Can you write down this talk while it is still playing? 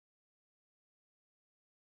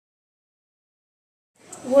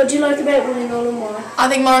What do you like about Willenhall and why? I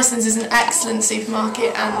think Morrison's is an excellent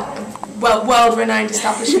supermarket and a world-renowned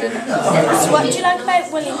establishment. So what do you like about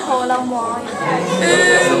Willenhall and why?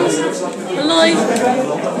 I like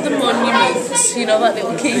the monuments, you know, that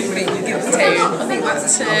little key thing in the town. I think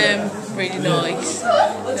that's really nice. I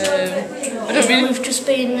don't really... We've just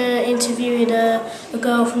been interviewing a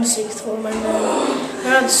girl from 6th form and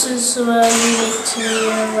her answers were unique to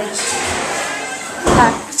the rest.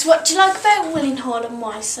 So what do you like about Willenhall and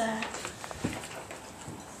why, sir?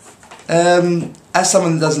 As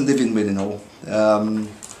someone that doesn't live in Willenhall,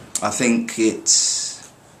 I think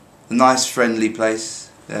it's a nice, friendly place.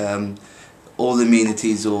 All the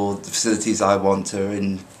amenities or the facilities I want are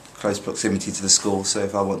in close proximity to the school, so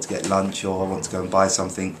if I want to get lunch or I want to go and buy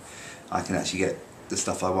something, I can actually get the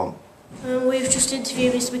stuff I want. We've just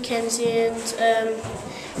interviewed Mr Mackenzie and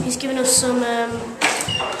he's given us some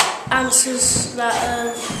answers that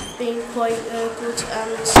have been quite good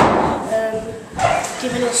and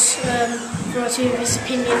given us a variety of his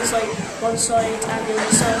opinions, like one side and the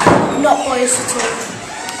other side, not biased at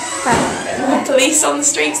all. More police on the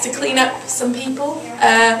streets to clean up some people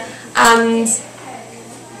and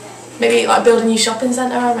maybe like build a new shopping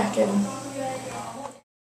centre, I reckon.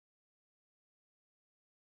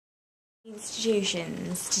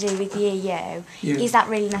 Institutions to do with the EU, is that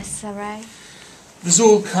really necessary? There's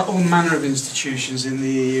all manner of institutions in the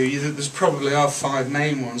EU. There's probably are 5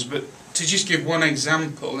 main ones, but to just give one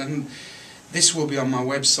example, and this will be on my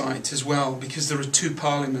website as well, because there are 2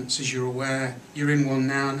 parliaments, as you're aware. You're in one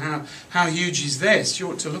now, and how huge is this?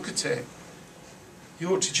 You ought to look at it.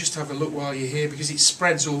 You ought to just have a look while you're here, because it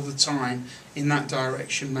spreads all the time in that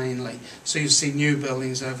direction mainly. So you'll see new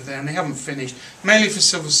buildings over there, and they haven't finished, mainly for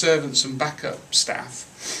civil servants and backup staff.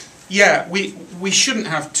 Yeah, we shouldn't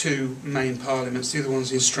have 2 main parliaments, the other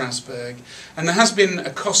one's in Strasbourg. And there has been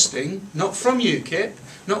a costing, not from UKIP,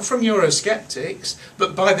 not from Eurosceptics,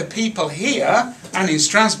 but by the people here and in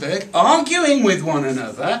Strasbourg arguing with one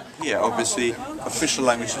another. Yeah, obviously official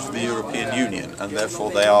languages of the European Union, and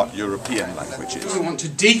therefore they are European languages. If they want to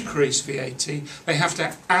decrease VAT, they have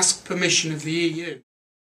to ask permission of the EU.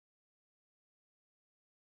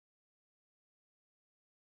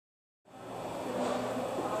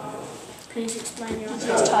 Please explain your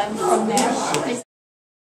answer. It's time from now.